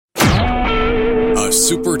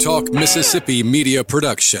SuperTalk Mississippi media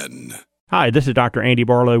production. Hi, this is Dr. Andy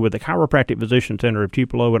Barlow with the Chiropractic Physician Center of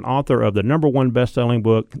Tupelo and author of the #1 best-selling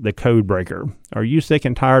book, The Code Breaker. Are you sick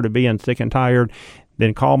and tired of being sick and tired?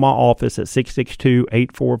 Then call my office at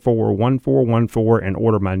 662-844-1414 and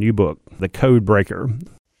order my new book, The Code Breaker.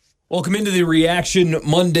 Welcome into the Reaction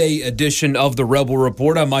Monday edition of the Rebel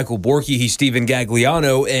Report. I'm Michael Borky. He's Stephen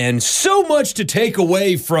Gagliano, and so much to take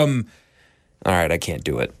away from... All right, I can't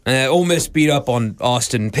do it. Ole Miss beat up on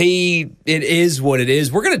Austin Peay. It is what it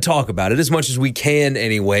is. We're going to talk about it as much as we can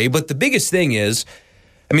anyway. But the biggest thing is,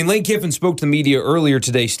 Lane Kiffin spoke to the media earlier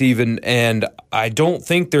today, Stephen, and I don't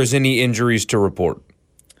think there's any injuries to report.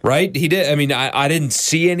 Right? He did. I didn't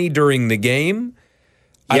see any during the game.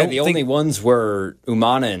 Yeah, the only ones were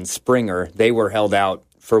Umana and Springer. They were held out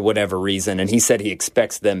for whatever reason, and he said he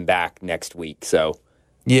expects them back next week. So,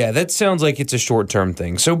 yeah, that sounds like it's a short-term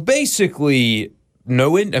thing. So basically,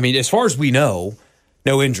 as far as we know,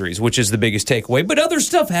 no injuries, which is the biggest takeaway. But other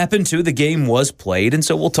stuff happened too. The game was played, and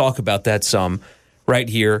so we'll talk about that some right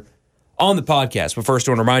here on the podcast. But first,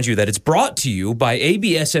 I want to remind you that it's brought to you by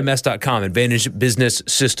absms.com, Advantage Business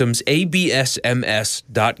Systems.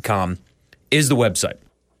 absms.com is the website.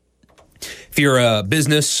 If you're a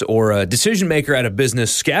business or a decision maker at a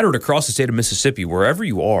business scattered across the state of Mississippi, wherever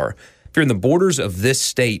you are, if you're in the borders of this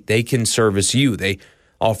state, they can service you. They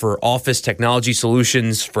offer office technology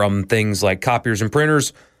solutions from things like copiers and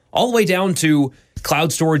printers all the way down to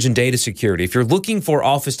cloud storage and data security. If you're looking for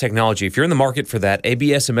office technology, if you're in the market for that,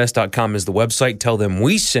 absms.com is the website. Tell them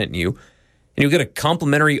we sent you, and you'll get a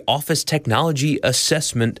complimentary office technology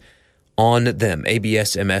assessment on them,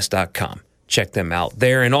 absms.com. Check them out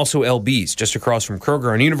there. And also LB's, just across from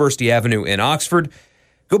Kroger on University Avenue in Oxford.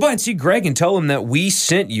 Go by and see Greg and tell him that we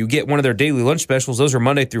sent you. Get one of their daily lunch specials. Those are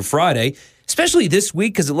Monday through Friday, especially this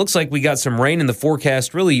week because it looks like we got some rain in the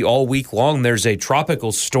forecast really all week long. There's a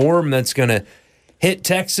tropical storm that's going to hit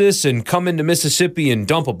Texas and come into Mississippi and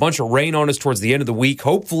dump a bunch of rain on us towards the end of the week.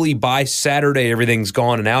 Hopefully by Saturday, everything's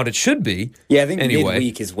gone and out. It should be. Yeah, I think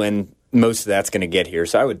midweek is when most of that's going to get here,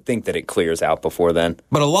 so I would think that it clears out before then.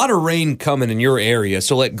 But a lot of rain coming in your area,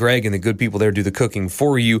 so let Greg and the good people there do the cooking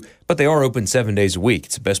for you. But they are open 7 days a week.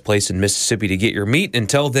 It's the best place in Mississippi to get your meat, and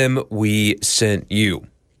tell them we sent you.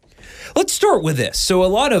 Let's start with this. So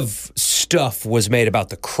a lot of stuff was made about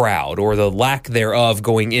the crowd or the lack thereof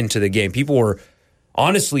going into the game. People were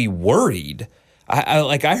honestly worried.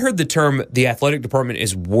 I heard the term, the athletic department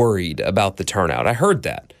is worried about the turnout. I heard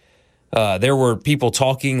that. There were people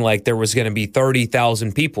talking like there was going to be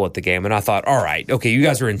 30,000 people at the game, and I thought, all right, okay, you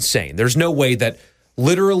guys are insane. There's no way that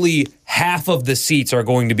literally half of the seats are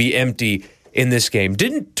going to be empty in this game.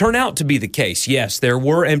 Didn't turn out to be the case. Yes, there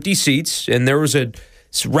were empty seats, and there was a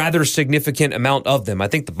rather significant amount of them. I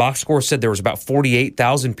think the box score said there was about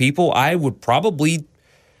 48,000 people. I would probably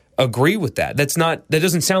agree with that. That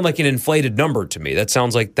doesn't sound like an inflated number to me. That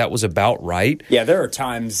sounds like that was about right. Yeah, there are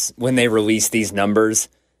times when they release these numbers.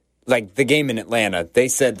 Like the game in Atlanta, they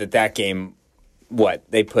said that game,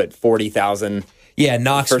 they put 40,000. Yeah,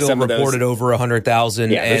 Knoxville reported over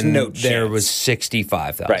 100,000, and no chance. There was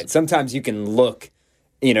 65,000. Right. Sometimes you can look,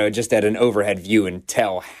 just at an overhead view and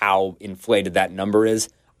tell how inflated that number is.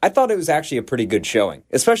 I thought it was actually a pretty good showing,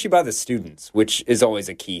 especially by the students, which is always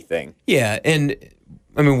a key thing. Yeah, and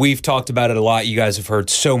we've talked about it a lot. You guys have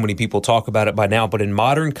heard so many people talk about it by now, but in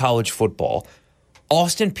modern college football,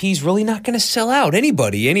 Austin Peay's really not going to sell out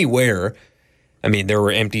anybody, anywhere. There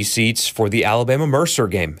were empty seats for the Alabama-Mercer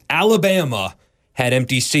game. Alabama had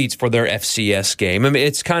empty seats for their FCS game.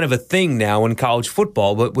 It's kind of a thing now in college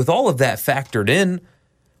football, but with all of that factored in,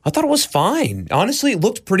 I thought it was fine. Honestly, it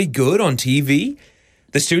looked pretty good on TV.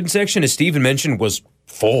 The student section, as Steven mentioned, was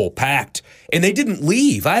full, packed, and they didn't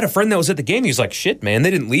leave. I had a friend that was at the game. He was like, shit, man,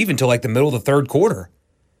 they didn't leave until the middle of the third quarter.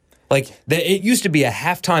 It used to be a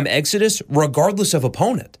halftime exodus regardless of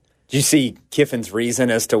opponent. Did you see Kiffin's reason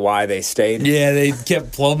as to why they stayed? Yeah, they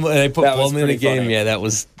kept Plum. They put Plum in the game. Funny. Yeah, that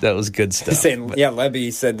was good stuff.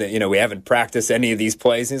 Levy said that we haven't practiced any of these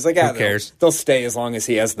plays. And he's like, who cares? They'll stay as long as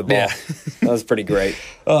he has the ball. Yeah. That was pretty great.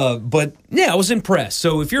 But yeah, I was impressed.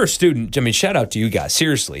 So if you're a student, shout out to you guys.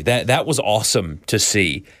 Seriously, that was awesome to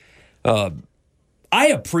see. I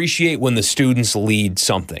appreciate when the students lead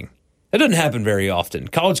something. That doesn't happen very often.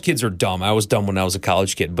 College kids are dumb. I was dumb when I was a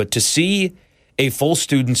college kid. But to see a full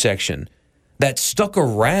student section that stuck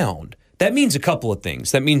around, that means a couple of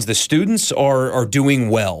things. That means the students are doing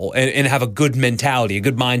well and have a good mentality, a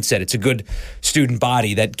good mindset. It's a good student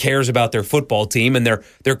body that cares about their football team, and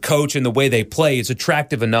their coach and the way they play is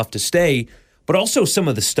attractive enough to stay. But also some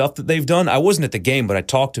of the stuff that they've done. I wasn't at the game, but I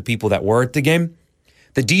talked to people that were at the game.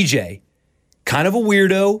 The DJ kind of a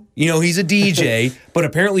weirdo. He's a DJ, but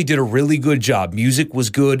apparently did a really good job. Music was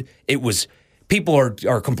good. People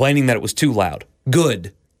are complaining that it was too loud.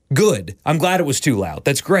 Good. I'm glad it was too loud.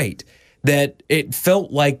 That's great. That it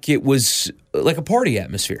felt like it was like a party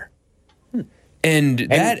atmosphere. And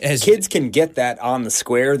kids can get that on the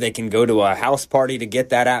square. They can go to a house party to get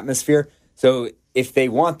that atmosphere. So if they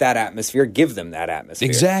want that atmosphere, give them that atmosphere.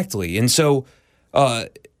 Exactly. And so I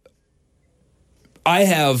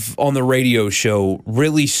have on the radio show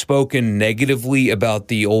really spoken negatively about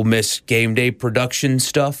the Ole Miss game day production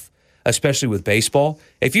stuff, especially with baseball.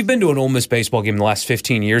 If you've been to an Ole Miss baseball game in the last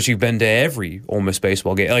 15 years, you've been to every Ole Miss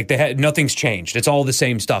baseball game. Like nothing's changed. It's all the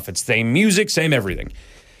same stuff. It's the same music, same everything.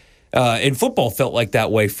 And football felt like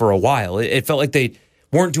that way for a while. It felt like they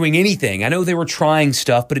weren't doing anything. I know they were trying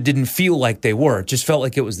stuff, but it didn't feel like they were. It just felt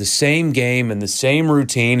like it was the same game and the same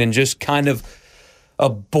routine and just kind of a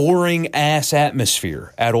boring-ass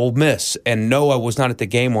atmosphere at Ole Miss. And no, I was not at the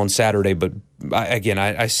game on Saturday, but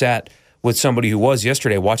I sat with somebody who was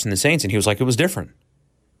yesterday watching the Saints, and he was like, it was different.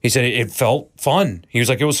 He said it felt fun. He was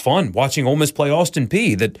like, it was fun watching Ole Miss play Austin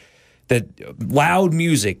Peay. That loud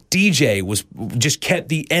music, DJ just kept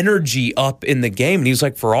the energy up in the game. And he was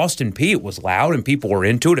like, for Austin Peay, it was loud and people were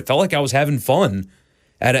into it. It felt like I was having fun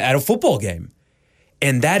at a football game.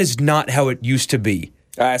 And that is not how it used to be.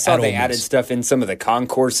 I saw they added stuff in some of the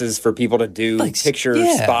concourses for people to do, picture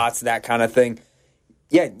spots, that kind of thing.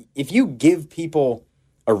 Yeah, if you give people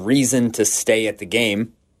a reason to stay at the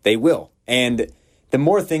game, they will. And the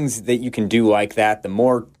more things that you can do like that, the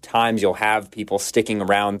more times you'll have people sticking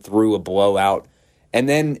around through a blowout. And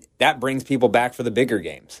then that brings people back for the bigger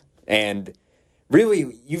games. And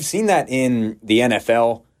really, you've seen that in the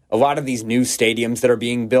NFL. A lot of these new stadiums that are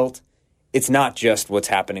being built, it's not just what's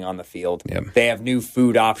happening on the field. Yep. They have new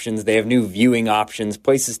food options. They have new viewing options,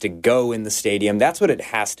 places to go in the stadium. That's what it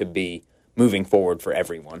has to be moving forward for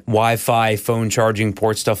everyone. Wi-Fi, phone charging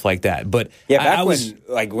ports, stuff like that. But yeah,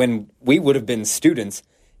 when we would have been students,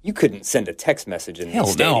 you couldn't send a text message in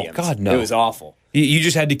these stadiums. No, God, no. It was awful. You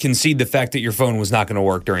just had to concede the fact that your phone was not going to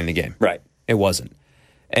work during the game. Right. It wasn't.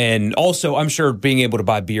 And also, I'm sure being able to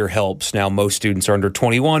buy beer helps. Now, most students are under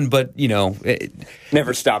 21, but,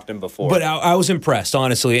 never stopped them before. But I was impressed,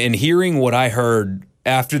 honestly, and hearing what I heard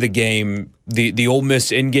after the game, the Ole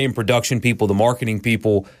Miss in-game production people, the marketing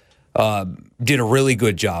people, did a really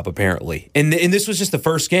good job, apparently. And this was just the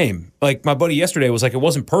first game. Like, my buddy yesterday was like, it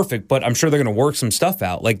wasn't perfect, but I'm sure they're going to work some stuff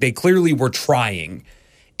out. Like, they clearly were trying.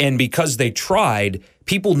 And because they tried,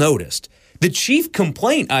 people noticed. The chief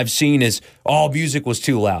complaint I've seen is, music was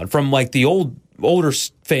too loud from, like, the older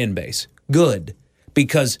fan base. Good.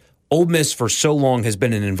 Because Ole Miss for so long has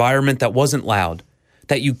been an environment that wasn't loud,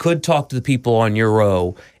 that you could talk to the people on your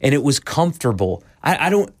row, and it was comfortable. I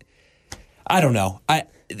don't know.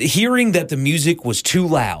 Hearing that the music was too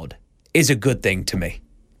loud is a good thing to me.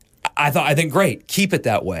 I think great. Keep it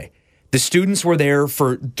that way. The students were there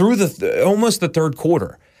through almost the third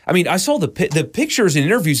quarter. I mean, I saw the pictures and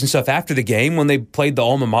interviews and stuff after the game when they played the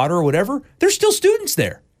alma mater or whatever. There's still students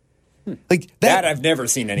there. Like that I've never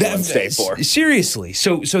seen anyone stay for. Seriously.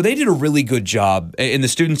 So they did a really good job, and the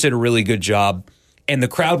students did a really good job. And the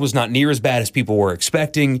crowd was not near as bad as people were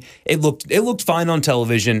expecting. It looked fine on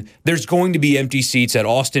television. There's going to be empty seats at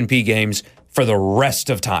Austin Peay games for the rest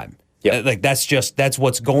of time. Yep. Like that's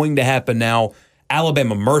what's going to happen now.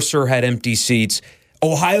 Alabama Mercer had empty seats.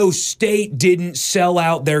 Ohio State didn't sell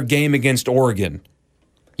out their game against Oregon.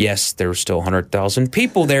 Yes, there were still 100,000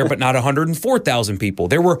 people there, but not 104,000 people.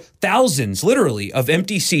 There were thousands, literally, of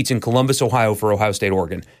empty seats in Columbus, Ohio for Ohio State,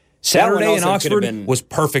 Oregon. Saturday in Oxford was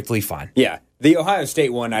perfectly fine. Yeah. The Ohio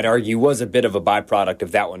State one, I'd argue, was a bit of a byproduct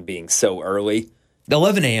of that one being so early. The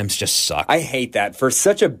 11 a.m.s just suck. I hate that. For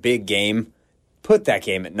such a big game, put that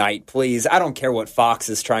game at night, please. I don't care what Fox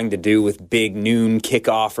is trying to do with big noon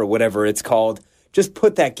kickoff or whatever it's called. Just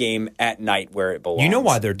put that game at night where it belongs. You know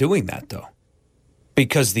why they're doing that, though?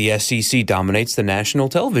 Because the SEC dominates the national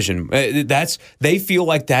television. They feel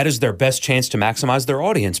like that is their best chance to maximize their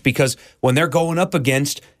audience, because when they're going up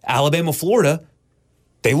against Alabama, Florida,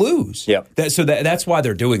 they lose. Yep. That's why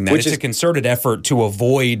they're doing that. It's a concerted effort to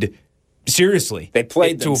avoid, seriously, they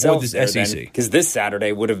played to avoid this there, SEC. Because this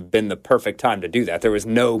Saturday would have been the perfect time to do that. There was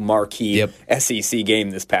no marquee SEC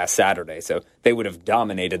game this past Saturday, so they would have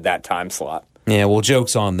dominated that time slot. Yeah, well,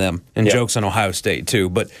 joke's on them, and joke's on Ohio State, too.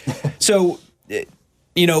 But so,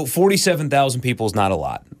 47,000 people is not a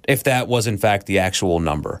lot, if that was, in fact, the actual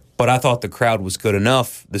number. But I thought the crowd was good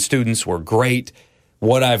enough. The students were great.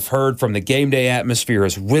 What I've heard from the game day atmosphere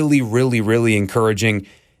is really, really, really encouraging.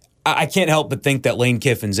 I can't help but think that Lane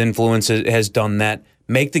Kiffin's influence has done that.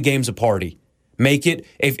 Make the games a party. Make it,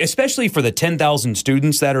 especially for the 10,000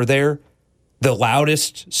 students that are there, the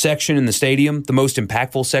loudest section in the stadium, the most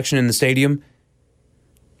impactful section in the stadium.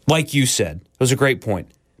 Like you said, it was a great point.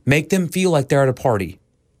 Make them feel like they're at a party.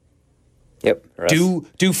 Yep.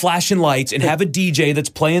 Do flashing lights and have a DJ that's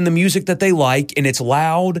playing the music that they like, and it's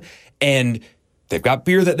loud, and they've got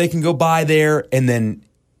beer that they can go buy there, and then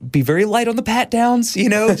be very light on the pat downs,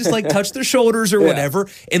 just like touch their shoulders or whatever,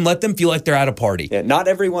 and let them feel like they're at a party. Yeah, not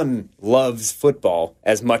everyone loves football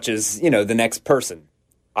as much as, the next person.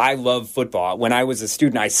 I love football. When I was a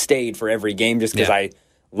student, I stayed for every game just because I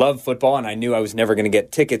love football, and I knew I was never going to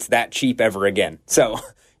get tickets that cheap ever again. So,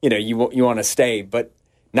 you want to stay, but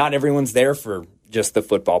not everyone's there for just the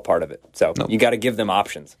football part of it. So you got to give them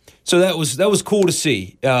options. So that was cool to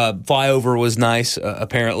see. Flyover was nice.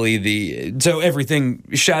 Apparently so everything.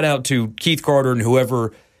 Shout out to Keith Carter and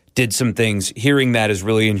whoever did some things. Hearing that is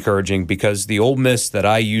really encouraging because the Ole Miss that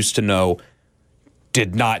I used to know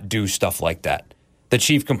did not do stuff like that. The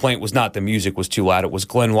chief complaint was not the music was too loud. It was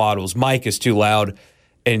Glenn Waddle's mic is too loud,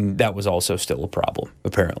 and that was also still a problem.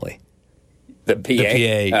 Apparently, the PA,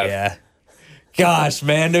 yeah. Gosh,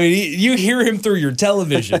 man, I mean, you hear him through your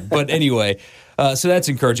television. But anyway, so that's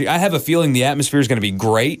encouraging. I have a feeling the atmosphere is going to be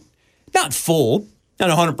great. Not full,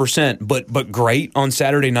 not 100%, but great on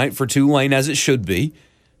Saturday night for Tulane, as it should be.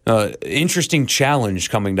 Interesting challenge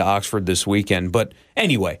coming to Oxford this weekend. But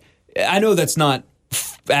anyway, I know that's not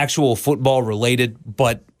actual football related,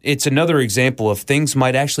 but it's another example of things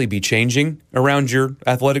might actually be changing around your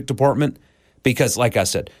athletic department. Because, like I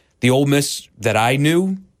said, the Ole Miss that I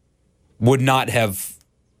knew would not have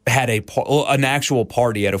had an actual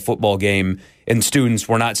party at a football game, and students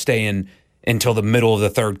were not staying until the middle of the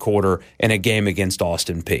third quarter in a game against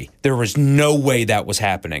Austin Peay. There was no way that was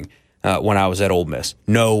happening when I was at Ole Miss.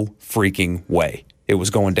 No freaking way it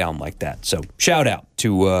was going down like that. So shout out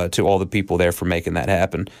to all the people there for making that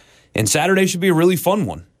happen. And Saturday should be a really fun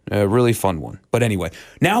one. But anyway,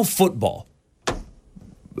 now football.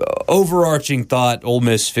 Overarching thought, Ole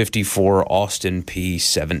Miss 54, Austin Peay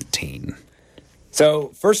 17. So,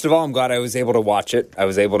 first of all, I'm glad I was able to watch it. I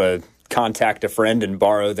was able to contact a friend and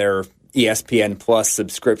borrow their ESPN Plus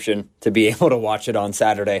subscription to be able to watch it on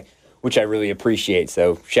Saturday, which I really appreciate.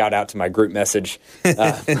 So, shout out to my group message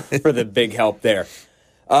for the big help there.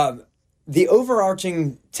 The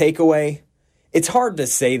overarching takeaway, it's hard to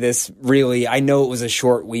say this, really. I know it was a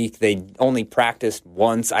short week. They only practiced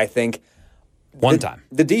once, I think. One time.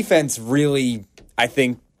 The defense really, I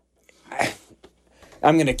think,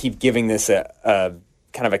 I'm going to keep giving this a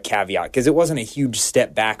kind of a caveat because it wasn't a huge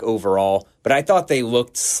step back overall, but I thought they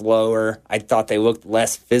looked slower. I thought they looked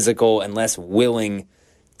less physical and less willing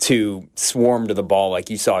to swarm to the ball like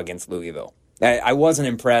you saw against Louisville. I wasn't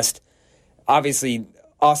impressed. Obviously,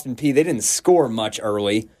 Austin Peay, they didn't score much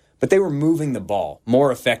early, but they were moving the ball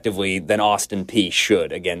more effectively than Austin Peay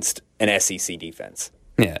should against an SEC defense.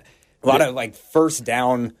 Yeah. A lot of first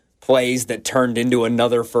down plays that turned into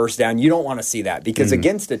another first down. You don't want to see that because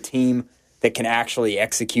against a team that can actually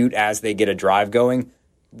execute as they get a drive going,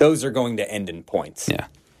 those are going to end in points. Yeah.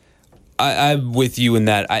 I'm with you in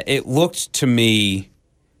that. It looked to me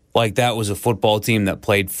like that was a football team that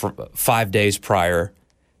played for 5 days prior.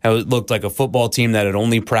 It looked like a football team that had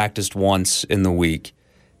only practiced once in the week,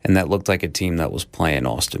 and that looked like a team that was playing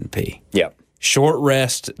Austin Peay. Yep. Short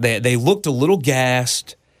rest. They looked a little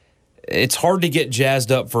gassed. It's hard to get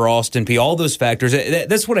jazzed up for Austin Peay. All those factors.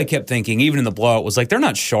 That's what I kept thinking, even in the blowout, was like they're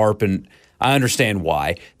not sharp, and I understand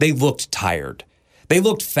why. They looked tired. They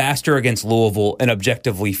looked faster against Louisville, an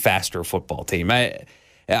objectively faster football team. I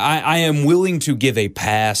am willing to give a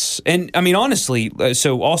pass. And, I mean, honestly,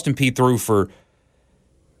 so Austin Peay threw for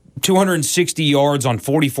 260 yards on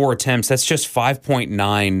 44 attempts. That's just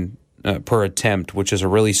 5.9 per attempt, which is a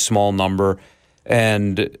really small number.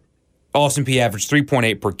 And Austin Peay averaged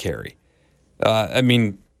 3.8 per carry. I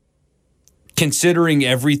mean, considering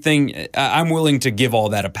everything, I'm willing to give all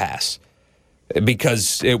that a pass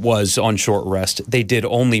because it was on short rest. They did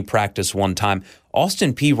only practice one time.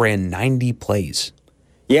 Austin Peay ran 90 plays.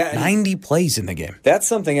 Yeah. 90 plays in the game. That's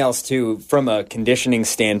something else, too, from a conditioning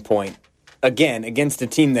standpoint. Again, against a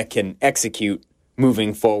team that can execute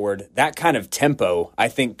moving forward, that kind of tempo, I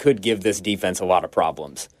think, could give this defense a lot of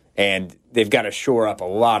problems. And they've got to shore up a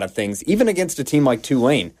lot of things, even against a team like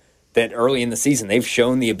Tulane, that early in the season they've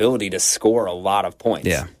shown the ability to score a lot of points.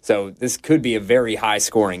 Yeah. So this could be a very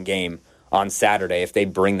high-scoring game on Saturday if they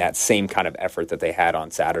bring that same kind of effort that they had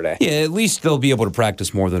on Saturday. Yeah, at least they'll be able to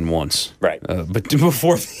practice more than once. Right. But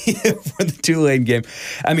before the Tulane game,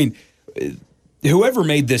 I mean, whoever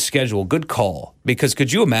made this schedule, good call. Because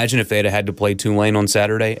could you imagine if they'd had to play Tulane on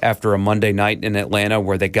Saturday after a Monday night in Atlanta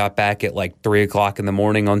where they got back at like 3 o'clock in the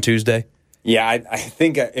morning on Tuesday? Yeah, I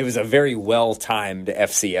think it was a very well-timed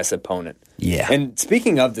FCS opponent. Yeah. And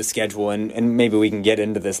speaking of the schedule, and maybe we can get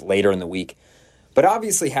into this later in the week, but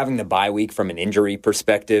obviously having the bye week from an injury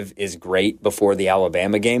perspective is great before the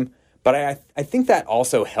Alabama game. But I think that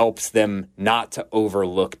also helps them not to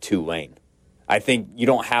overlook Tulane. I think you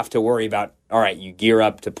don't have to worry about, all right, you gear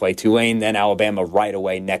up to play Tulane, then Alabama right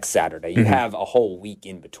away next Saturday. You have a whole week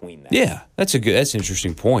in between that. Yeah, that's an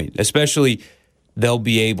interesting point. Especially they'll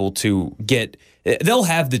be able to they'll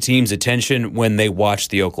have the team's attention when they watch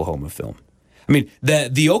the Oklahoma film. I mean,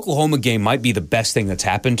 the Oklahoma game might be the best thing that's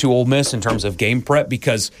happened to Ole Miss in terms of game prep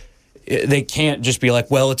because they can't just be like,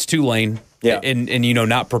 well, it's Tulane, and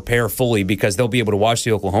not prepare fully because they'll be able to watch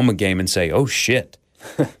the Oklahoma game and say, oh, shit.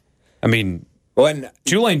 I mean,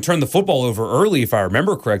 Tulane turned the football over early, if I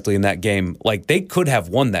remember correctly, in that game. Like, they could have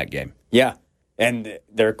won that game. Yeah, and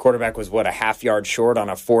their quarterback was, a half yard short on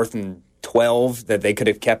a 4th and 12 that they could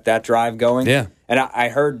have kept that drive going. Yeah. And I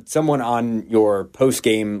heard someone on your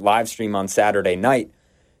post-game live stream on Saturday night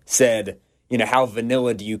said, how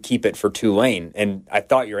vanilla do you keep it for Tulane? And I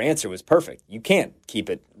thought your answer was perfect. You can't keep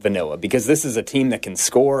it vanilla because this is a team that can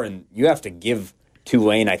score, and you have to give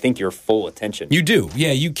Tulane, I think, your full attention. You do.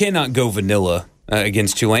 Yeah, you cannot go vanilla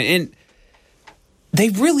against Tulane. And they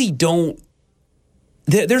really don't.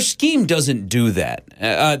 Their scheme doesn't do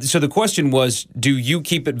that. So the question was, do you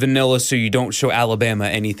keep it vanilla so you don't show Alabama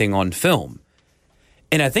anything on film?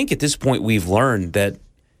 And I think at this point we've learned that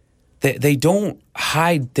they don't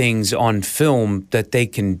hide things on film that they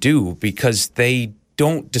can do because they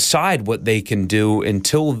don't decide what they can do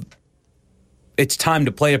until it's time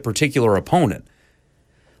to play a particular opponent.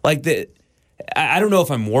 Like, I don't know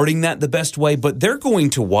if I'm wording that the best way, but they're going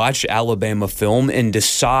to watch Alabama film and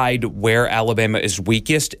decide where Alabama is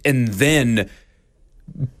weakest and then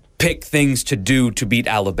pick things to do to beat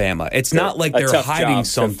Alabama. It's not like they're hiding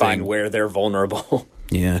something. To find where they're vulnerable.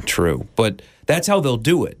 Yeah, true. But that's how they'll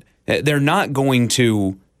do it. They're not going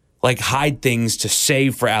to hide things to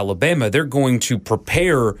save for Alabama. They're going to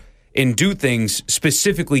prepare and do things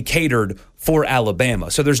specifically catered for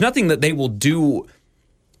Alabama. So there's nothing that they will do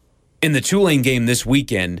in the Tulane game this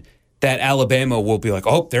weekend that Alabama will be like,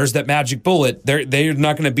 oh, there's that magic bullet. They're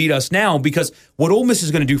not going to beat us now, because what Ole Miss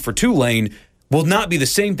is going to do for Tulane will not be the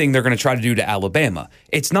same thing they're going to try to do to Alabama.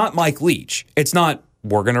 It's not Mike Leach. It's not,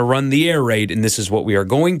 we're going to run the air raid, and this is what we are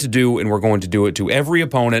going to do, and we're going to do it to every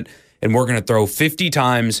opponent, and we're going to throw 50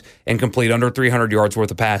 times and complete under 300 yards worth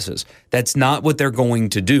of passes. That's not what they're going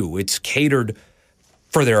to do. It's catered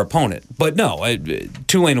for their opponent. But no,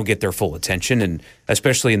 Tulane will get their full attention, and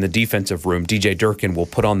especially in the defensive room, DJ Durkin will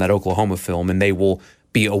put on that Oklahoma film, and they will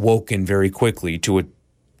be awoken very quickly to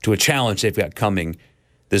a challenge they've got coming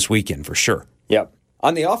this weekend for sure. Yep.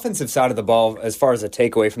 On the offensive side of the ball, as far as a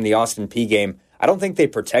takeaway from the Austin Peay game, I don't think they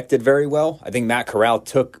protected very well. I think Matt Corral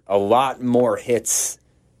took a lot more hits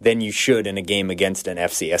than you should in a game against an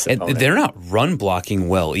FCS opponent. And they're not run blocking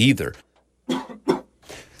well either.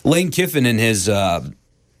 Lane Kiffin in his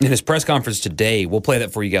press conference today, we'll play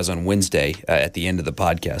that for you guys on Wednesday at the end of the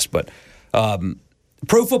podcast, but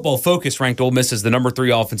Pro Football Focus ranked Ole Miss as the number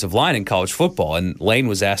 3 offensive line in college football, and Lane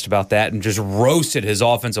was asked about that and just roasted his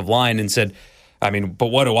offensive line and said, but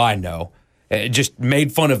what do I know? Just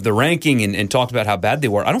made fun of the ranking and talked about how bad they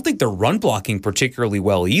were. I don't think they're run blocking particularly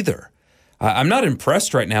well either. I'm not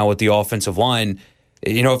impressed right now with the offensive line.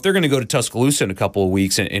 If they're going to go to Tuscaloosa in a couple of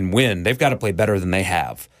weeks and win, they've got to play better than they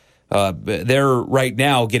have. They're right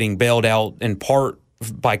now getting bailed out in part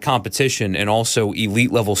by competition and also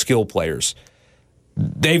elite-level skill players.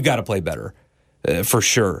 They've got to play better, for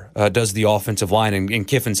sure, does the offensive line. And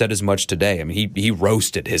Kiffin said as much today. He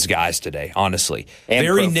roasted his guys today, honestly. And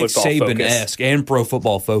very Nick Saban-esque. And Pro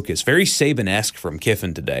Football Focus. Very Saban-esque from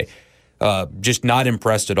Kiffin today. Just not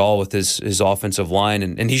impressed at all with his offensive line,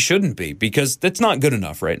 and he shouldn't be, because that's not good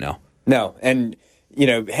enough right now. No, and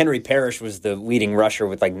Henry Parrish was the leading rusher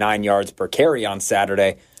with 9 yards per carry on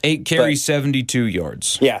Saturday. 8 carries, 72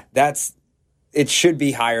 yards. Yeah, it should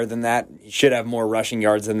be higher than that. He should have more rushing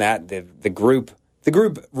yards than that. The group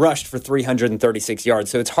rushed for 336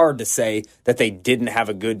 yards, so it's hard to say that they didn't have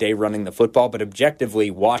a good day running the football, but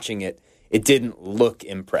objectively watching it didn't look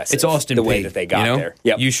impressive. It's Austin the Peay, way that they got there.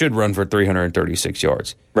 Yep. You should run for 336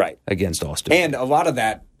 yards against Austin. And a lot of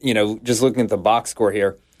that, just looking at the box score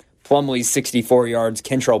here, Plumlee's 64 yards,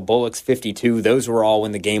 Kentrell Bullock's 52. Those were all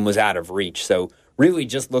when the game was out of reach. So really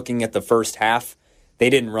just looking at the first half, they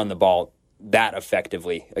didn't run the ball that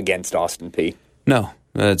effectively against Austin Peay. No,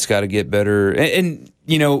 it's got to get better. And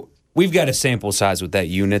we've got a sample size with that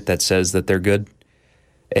unit that says that they're good.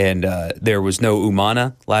 And there was no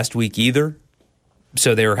Umana last week either.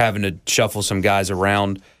 So they were having to shuffle some guys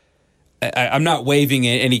around. I'm not waving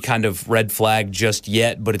any kind of red flag just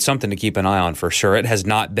yet, but it's something to keep an eye on for sure. It has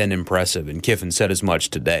not been impressive, and Kiffin said as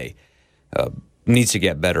much today. Needs to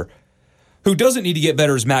get better. Who doesn't need to get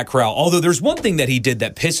better is Matt Corral, although there's one thing that he did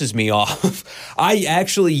that pisses me off. I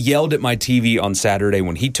actually yelled at my TV on Saturday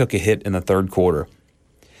when he took a hit in the third quarter.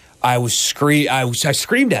 I screamed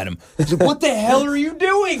at him. I was like, what the hell are you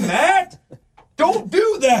doing, Matt? Don't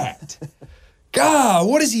do that. God,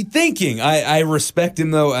 what is he thinking? I respect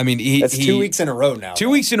him, though. I mean, that's 2 weeks in a row now. 2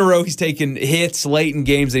 weeks in a row, he's taking hits late in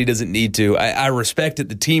games that he doesn't need to. I respect it.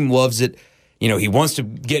 The team loves it. You know, he wants to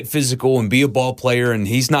get physical and be a ball player, and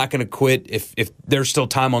he's not going to quit. If there's still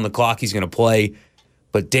time on the clock, he's going to play.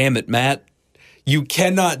 But damn it, Matt, you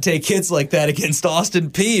cannot take hits like that against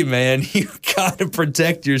Austin Peay, man. You got to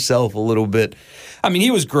protect yourself a little bit. I mean,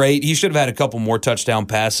 he was great. He should have had a couple more touchdown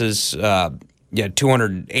passes.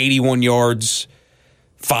 281 yards,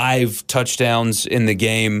 5 touchdowns in the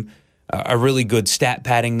game. A really good stat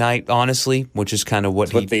padding night, honestly, which is kind of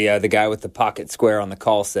what the guy with the pocket square on the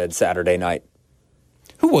call said Saturday night.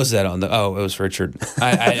 Who was that on the? Oh, it was Richard.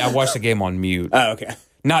 I watched the game on mute. Oh, okay.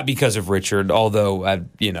 Not because of Richard, although I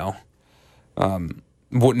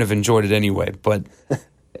wouldn't have enjoyed it anyway. But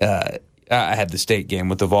I had the state game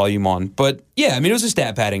with the volume on. But yeah, I mean, it was a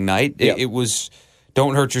stat padding night. Yep. It was.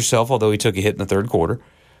 Don't hurt yourself, although he took a hit in the third quarter.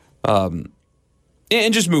 And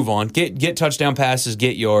just move on. Get touchdown passes,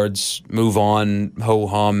 get yards, move on,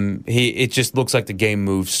 ho-hum. It just looks like the game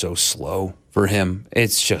moves so slow for him.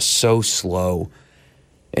 It's just so slow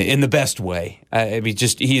in the best way. I mean,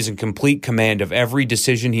 just he is in complete command of every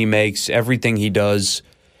decision he makes, everything he does.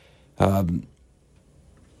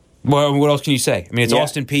 Well, what else can you say? I mean, it's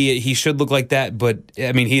Austin Peay. He should look like that, but,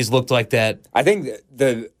 I mean, he's looked like that I think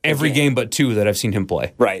every game but 2 that I've seen him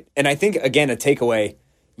play. Right. And I think, again, a takeaway,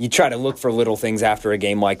 you try to look for little things after a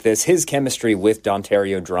game like this. His chemistry with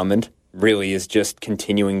Dontario Drummond really is just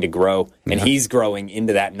continuing to grow, and he's growing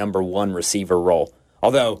into that number 1 receiver role.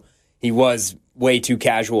 Although he was way too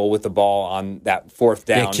casual with the ball on that fourth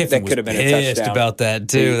down. Yeah, that could have been a touchdown. Pissed about that,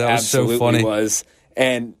 too. That was so funny. Was.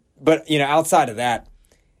 But, outside of that,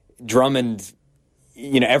 Drummond,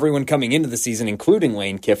 everyone coming into the season, including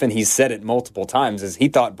Lane Kiffin, he's said it multiple times, is he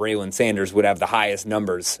thought Braylon Sanders would have the highest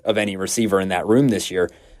numbers of any receiver in that room this year.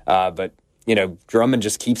 But Drummond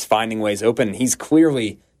just keeps finding ways open, and he's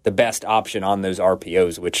clearly the best option on those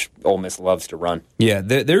RPOs, which Ole Miss loves to run. Yeah,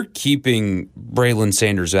 they're keeping Braylon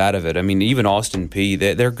Sanders out of it. I mean, even Austin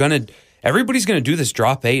Peay, everybody's going to do this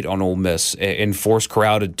drop 8 on Ole Miss and force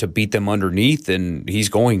Corral to beat them underneath, and he's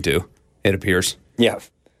going to, it appears. Yeah.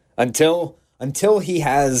 Until he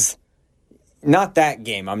has not that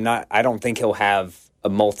game, I don't think he'll have a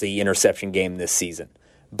multi-interception game this season.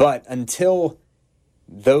 But until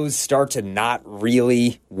those start to not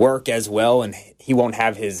really work as well, and he won't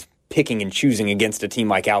have his picking and choosing against a team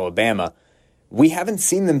like Alabama, we haven't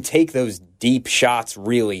seen them take those deep shots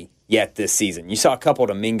really yet this season. You saw a couple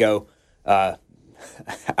to Mingo. I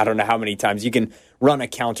don't know how many times. You can run a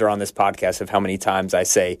counter on this podcast of how many times I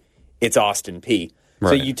say it's Austin Peay. Right.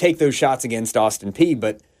 So you take those shots against Austin Peay,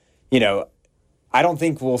 but, I don't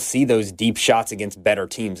think we'll see those deep shots against better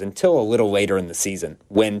teams until a little later in the season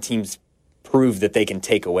when teams prove that they can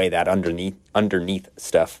take away that underneath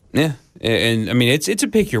stuff. Yeah, and I mean, it's a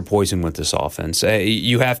pick your poison with this offense.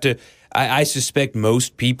 You have to. I suspect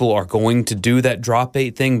most people are going to do that drop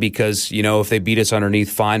 8 thing because, if they beat us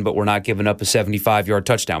underneath, fine, but we're not giving up a 75-yard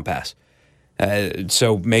touchdown pass.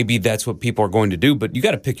 So maybe that's what people are going to do, but you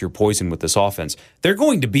got to pick your poison with this offense. They're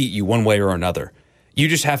going to beat you one way or another. You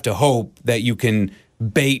just have to hope that you can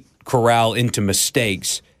bait Corral into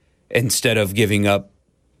mistakes instead of giving up,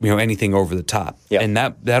 anything over the top. Yep. And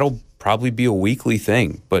that'll probably be a weekly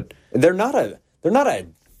thing. But they're not a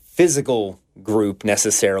physical group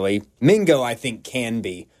necessarily. Mingo, I think, can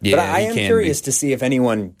be. Yeah, but I am curious to see if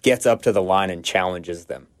anyone gets up to the line and challenges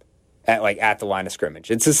them at the line of scrimmage.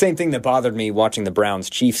 It's the same thing that bothered me watching the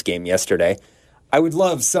Browns-Chiefs game yesterday. I would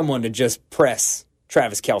love someone to just press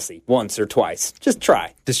Travis Kelce once or twice. Just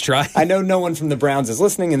try. I know no one from the Browns is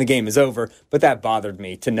listening and the game is over, but that bothered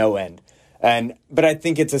me to no end. But I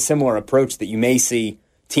think it's a similar approach that you may see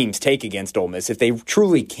teams take against Ole Miss. If they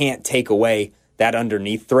truly can't take away that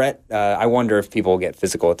underneath threat, I wonder if people will get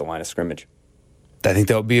physical at the line of scrimmage. I think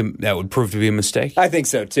that would prove to be a mistake. I think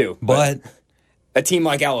so too. But a team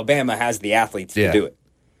like Alabama has the athletes to do it.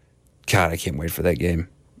 God, I can't wait for that game.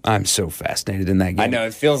 I'm so fascinated in that game. I know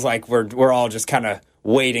it feels like we're all just kind of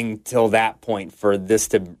waiting till that point for this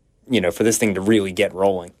to, for this thing to really get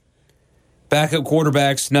rolling. Backup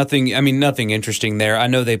quarterbacks, nothing interesting there. I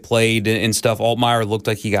know they played and stuff. Altmaier looked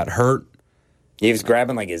like he got hurt. He was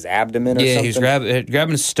grabbing like his abdomen or something? Yeah, he was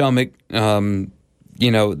grabbing his stomach. There's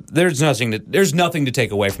nothing to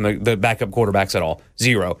take away from the backup quarterbacks at all.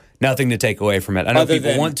 Zero. Nothing to take away from it. I know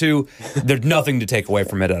people want to. There's nothing to take away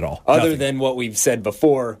from it at all. Other than what we've said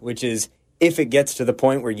before, which is if it gets to the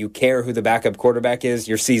point where you care who the backup quarterback is,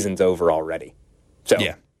 your season's over already. So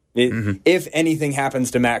yeah. If anything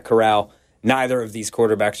happens to Matt Corral, neither of these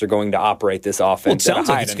quarterbacks are going to operate this offense. Well, it sounds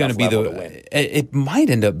like it's going to be it might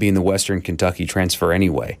end up being the Western Kentucky transfer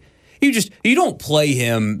anyway. You don't play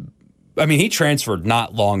him. I mean, he transferred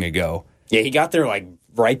not long ago. Yeah, he got there like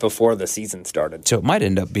right before the season started. So it might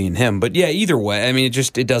end up being him. But yeah, either way, I mean,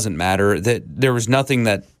 it doesn't matter. That there was nothing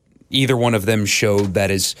that either one of them showed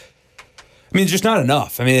that is. I mean, it's just not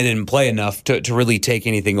enough. I mean, they didn't play enough to really take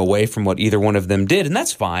anything away from what either one of them did, and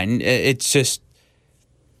that's fine. It's just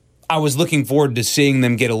I was looking forward to seeing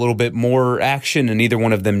them get a little bit more action, and neither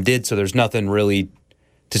one of them did, so there's nothing really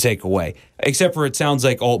to take away. Except for it sounds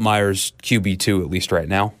like Altmaier's QB2, at least right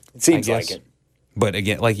now. It seems like it. But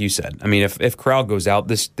again, like you said, I mean, if Corral goes out,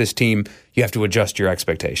 this team, you have to adjust your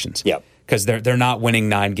expectations. Yep. Because they're not winning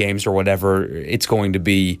 9 games or whatever it's going to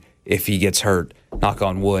be if he gets hurt, knock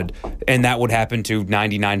on wood. And that would happen to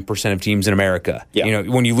 99% of teams in America. Yeah.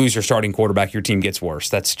 When you lose your starting quarterback, your team gets worse.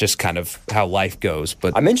 That's just kind of how life goes.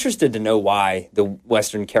 But I'm interested to know why the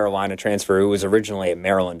Western Carolina transfer, who was originally at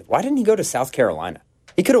Maryland, why didn't he go to South Carolina?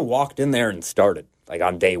 He could have walked in there and started, like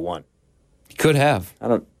on day one. He could have. I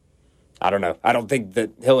don't know. I don't think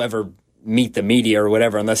that he'll ever meet the media or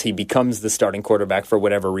whatever unless he becomes the starting quarterback for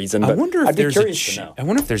whatever reason. But I wonder if I'd be curious to know. I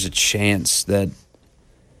wonder if there's a chance that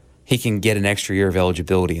he can get an extra year of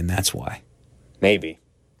eligibility, and that's why. Maybe.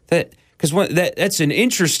 Because that's an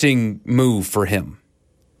interesting move for him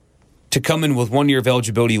to come in with 1 year of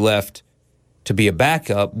eligibility left to be a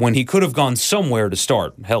backup when he could have gone somewhere to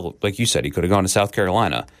start. Hell, like you said, he could have gone to South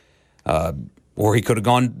Carolina, or he could have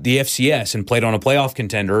gone the FCS and played on a playoff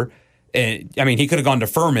contender. And, I mean, he could have gone to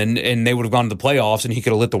Furman, and they would have gone to the playoffs, and he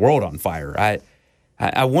could have lit the world on fire.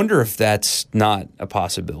 I wonder if that's not a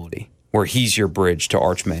possibility, where he's your bridge to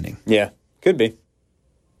Arch Manning. Yeah, could be.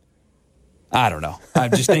 I don't know.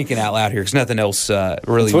 I'm just thinking out loud here because nothing else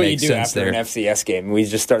really makes sense there. That's what you do after an FCS game. We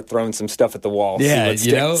just start throwing some stuff at the wall. Yeah,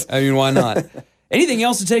 I mean, why not? Anything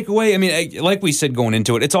else to take away? I mean, like we said going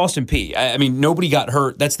into it, it's Austin Peay. I mean, nobody got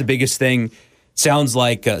hurt. That's the biggest thing. Sounds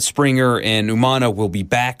like Springer and Umana will be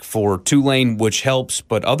back for Tulane, which helps.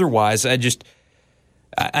 But otherwise,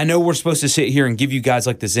 I know we're supposed to sit here and give you guys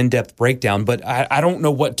like this in-depth breakdown, but I don't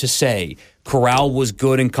know what to say. Corral was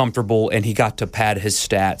good and comfortable, and he got to pad his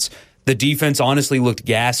stats. The defense honestly looked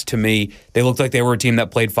gassed to me. They looked like they were a team that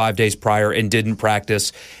played 5 days prior and didn't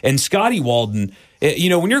practice. And Scotty Walden,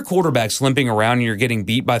 when your quarterback's limping around and you're getting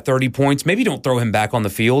beat by 30 points, maybe don't throw him back on the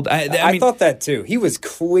field. I thought that too. He was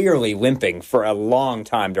clearly limping for a long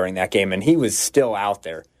time during that game, and he was still out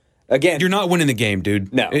there. Again, you're not winning the game,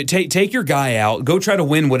 dude. No. Take your guy out. Go try to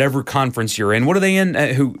win whatever conference you're in. What are they in?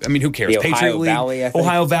 Who cares? The Patriot League, Valley, I think.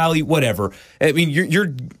 Ohio Valley, whatever. I mean,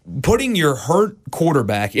 you're putting your hurt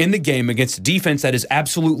quarterback in the game against a defense that is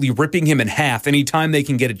absolutely ripping him in half anytime they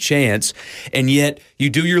can get a chance, and yet you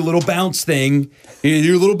do your little bounce thing,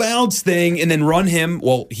 and then run him.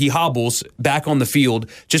 Well, he hobbles back on the field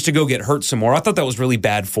just to go get hurt some more. I thought that was really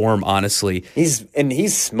bad for him, honestly. He's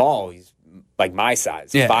small. He's like my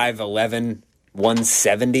size, yeah. 5'11",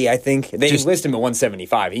 170, I think. They list him at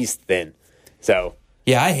 175. He's thin. So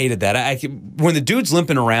yeah, I hated that. When the dude's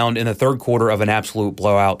limping around in the third quarter of an absolute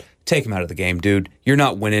blowout, take him out of the game, dude. You're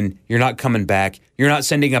not winning. You're not coming back. You're not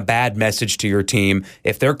sending a bad message to your team.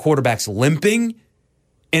 If their quarterback's limping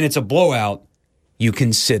and it's a blowout, you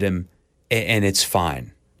can sit him and it's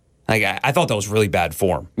fine. Like I thought that was really bad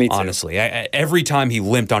form, Me too. honestly. Every time he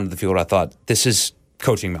limped onto the field, I thought, this is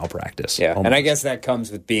coaching malpractice. Yeah, almost. And I guess that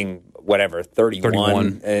comes with being,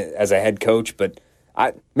 31 as a head coach, but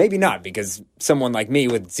maybe not, because someone like me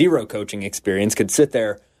with zero coaching experience could sit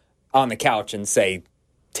there on the couch and say,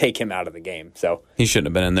 take him out of the game. So he shouldn't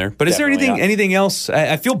have been in there. But is there anything else?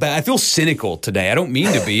 I feel bad. I feel cynical today. I don't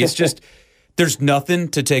mean to be. It's just there's nothing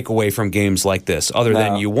to take away from games like this other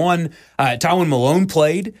than you won. Tywin Malone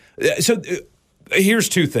played. So here's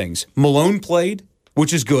 2 things. Malone played,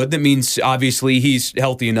 which is good. That means, obviously, he's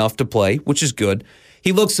healthy enough to play, which is good.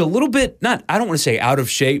 He looks a little bit, I don't want to say out of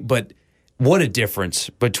shape, but what a difference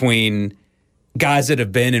between guys that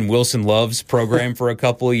have been in Wilson Love's program for a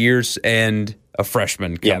couple of years and a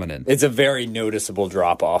freshman coming in. It's a very noticeable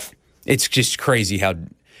drop-off. It's just crazy how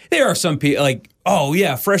there are some people like, oh,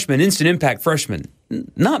 yeah, freshman, instant impact freshman.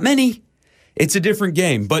 Not many. it's a different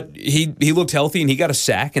game. But he looked healthy and he got a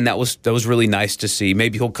sack, and that was really nice to see.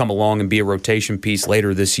 Maybe he'll come along and be a rotation piece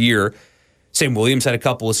later this year. Sam Williams had a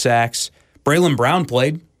couple of sacks. Braylon Brown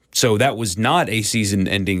played, so that was not a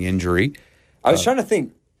season-ending injury. I was trying to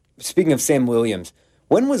think, speaking of Sam Williams,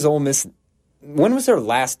 when was their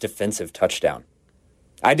last defensive touchdown?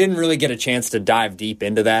 I didn't really get a chance to dive deep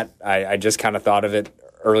into that. I just kind of thought of it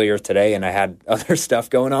earlier today, and I had other stuff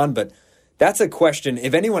going on. But that's a question.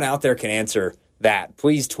 If anyone out there can answer that,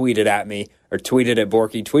 please tweet it at me or tweet it at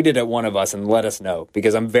Borky. Tweet it at one of us and let us know,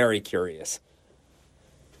 because I'm very curious.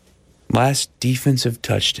 Last defensive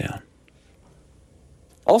touchdown.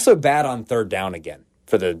 Also bad on third down again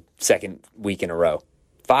for the second week in a row.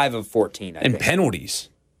 5 of 14, I think. And penalties.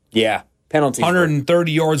 Yeah, penalties.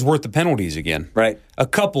 130 yards worth of penalties again. Right. A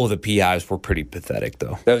couple of the PIs were pretty pathetic,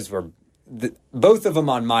 though. Those were both of them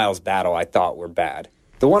on Miles Battle, I thought, were bad.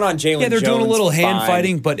 The one on Jalen Jones, they're doing a little hand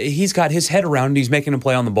fighting, but he's got his head around. He's making a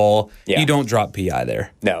play on the ball. Yeah. You don't drop PI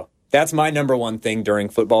there. No. That's my number one thing during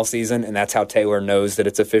football season, and that's how Taylor knows that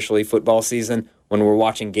it's officially football season. When we're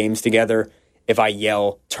watching games together, if I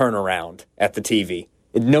yell, turn around at the TV.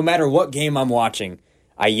 No matter what game I'm watching,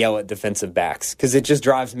 I yell at defensive backs because it just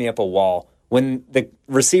drives me up a wall. When the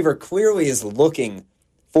receiver clearly is looking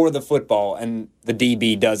for the football and the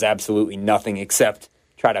DB does absolutely nothing except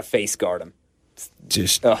try to face guard him.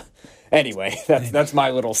 Anyway, that's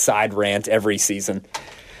my little side rant every season.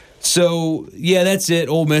 So, yeah, that's it.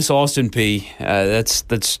 Ole Miss, Austin Peay.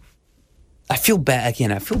 That's. I feel bad.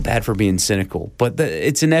 Again, I feel bad for being cynical, but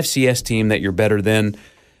it's an FCS team that you're better than.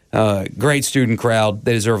 Great student crowd.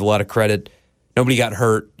 They deserve a lot of credit. Nobody got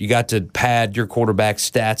hurt. You got to pad your quarterback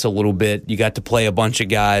stats a little bit. You got to play a bunch of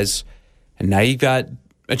guys. And now you've got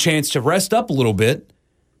a chance to rest up a little bit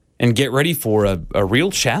and get ready for a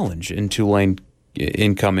real challenge in Tulane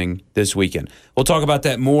incoming this weekend. We'll talk about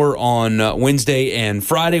that more on Wednesday and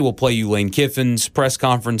Friday. We'll play you Lane Kiffin's press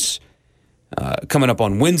conference coming up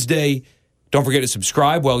on Wednesday. Don't forget to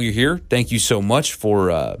subscribe while you're here. Thank you so much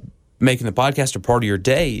for making the podcast a part of your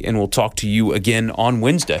day, and we'll talk to you again on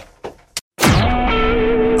Wednesday.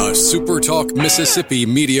 A SuperTalk Mississippi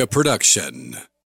media production.